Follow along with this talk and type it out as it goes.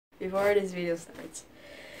before this video starts.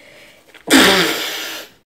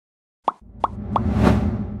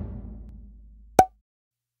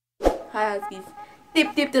 Hi Huskies.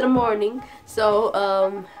 Tip in the morning. So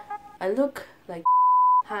I look like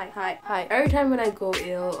hi. Every time when I go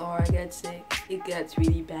ill or I get sick, it gets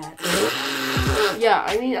really bad. Yeah,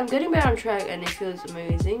 I mean I'm getting back on track and it feels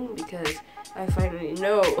amazing because I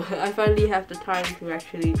finally have the time to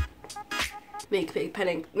actually make fake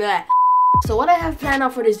panic. Blah. So what I have planned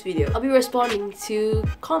out for this video, I'll be responding to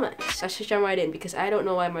comments. I should jump right in because I don't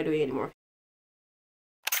know why am I doing anymore.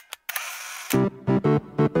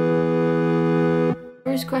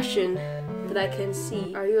 First question that I can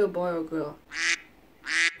see, are you a boy or girl?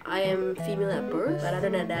 I am female at birth, but other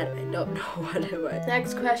than that, I don't know what I was.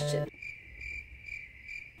 Next question.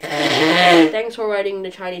 Thanks for writing the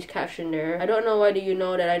Chinese caption there. I don't know whether you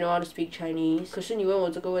know that I know how to speak Chinese. 可是你问我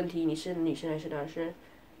这个问题，你是女生还是男生？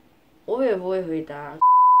我也不会回答。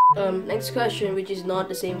Next question, which is not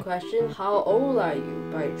the same question. How old are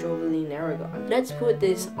you? By Joveline Aragon. Let's put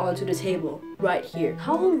this onto the table right here.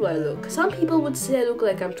 How old do I look? Some people would say I look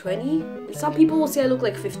like I'm 20. And some people will say I look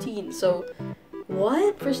like 15. So,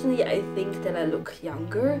 what? Personally, I think that I look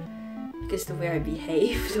younger because the way I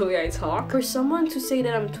behave, the way I talk. For someone to say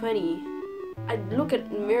that I'm 20, I'd look at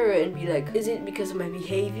the mirror and be like, is it because of my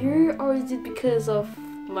behavior or is it because of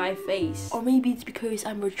my face? Or maybe it's because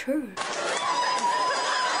I'm mature.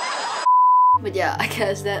 But yeah, I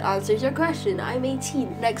guess that answers your question. I'm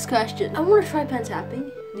 18. Next question. I want to try pen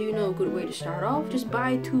tapping. Do you know a good way to start off? Just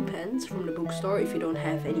buy 2 pens from the bookstore if you don't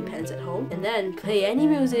have any pens at home. And then play any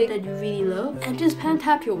music that you really love and just pen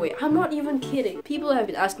tap your way. I'm not even kidding. People have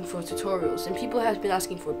been asking for tutorials and people have been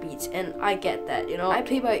asking for beats and I get that, you know. I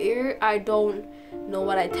play by ear. I don't know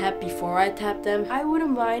what I tap before I tap them. I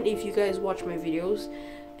wouldn't mind if you guys watch my videos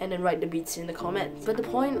and then write the beats in the comments. But the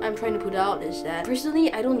point I'm trying to put out is that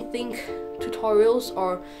personally I don't think tutorials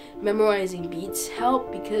or memorizing beats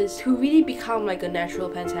help, because to really become like a natural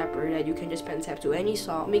pen tapper that you can just pen tap to any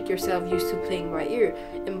song, make yourself used to playing by ear.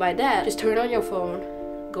 And by that, just turn on your phone,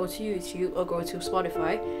 go to YouTube or go to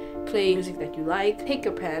Spotify, play music that you like, take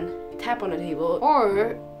your pen, tap on the table,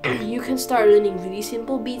 or you can start learning really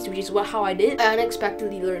simple beats, which is how I did. I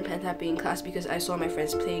unexpectedly learned pen tapping in class because I saw my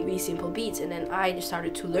friends playing really simple beats, and then I just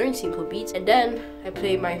started to learn simple beats, and then I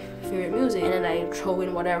play my favorite music and then I throw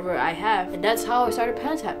in whatever I have, and that's how I started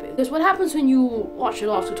pen tapping. Because what happens when you watch a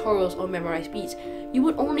lot of tutorials or memorize beats, you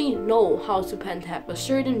would only know how to pen tap a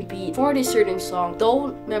certain beat for this certain song.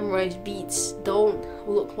 Don't memorize beats, don't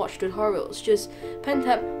watch tutorials, just pen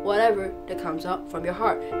tap whatever that comes out from your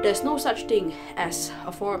heart. There's no such thing as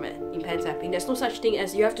a format in pen tapping. There's no such thing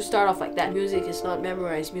as you have to start off like that. Music is not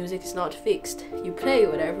memorized, music is not fixed. You play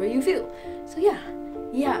whatever you feel. So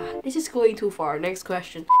yeah, this is going too far. Next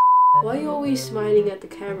question. Why are you always smiling at the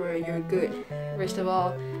camera? You're good. First of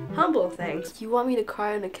all, humble thanks. You want me to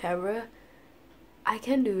cry on the camera? I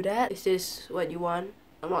can do that. Is this what you want?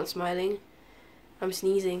 I'm not smiling. I'm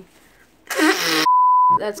sneezing.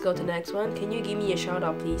 Let's go to the next one. Can you give me a shout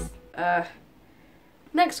out, please?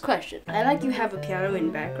 Next question. I like you have a piano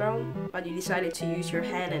in background, but you decided to use your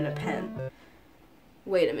hand and a pen.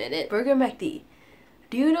 Wait a minute. Burger McD.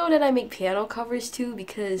 Do you know that I make piano covers too?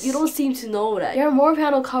 Because you don't seem to know that. There are more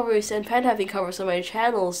piano covers and pen tapping covers on my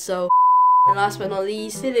channel, so... And last but not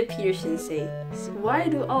least, Philip Peterson says, why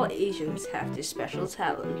do all Asians have this special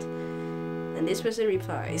talent? And this person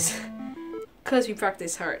replies, because we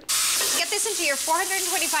practice hard. Get this into your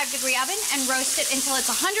 425-degree oven and roast it until it's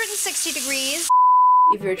 160 degrees.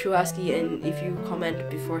 If you're a true Husky and if you comment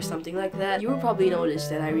before something like that, you will probably notice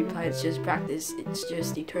that I reply, it's just practice, it's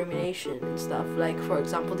just determination and stuff. Like, for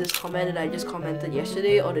example, this comment that I just commented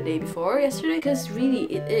yesterday or the day before yesterday, because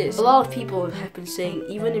really it is. A lot of people have been saying,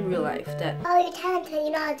 even in real life, that oh, you're talented, you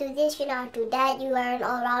know how to do this, you know how to do that, you are an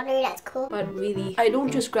all-rounder, that's cool. But really, I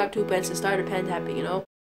don't just grab 2 pens and start a pen tapping, you know?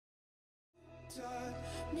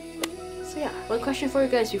 So yeah, one question for you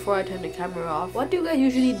guys before I turn the camera off. What do you guys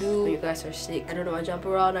usually do when you guys are sick? I don't know, I jump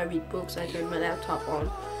around, I read books, I turn my laptop on,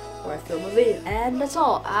 or I film a video. And that's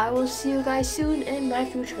all. I will see you guys soon in my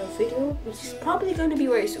future video, which is probably going to be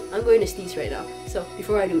very soon. I'm going to sneeze right now. So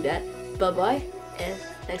before I do that, bye bye, and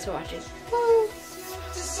thanks for watching. Bye!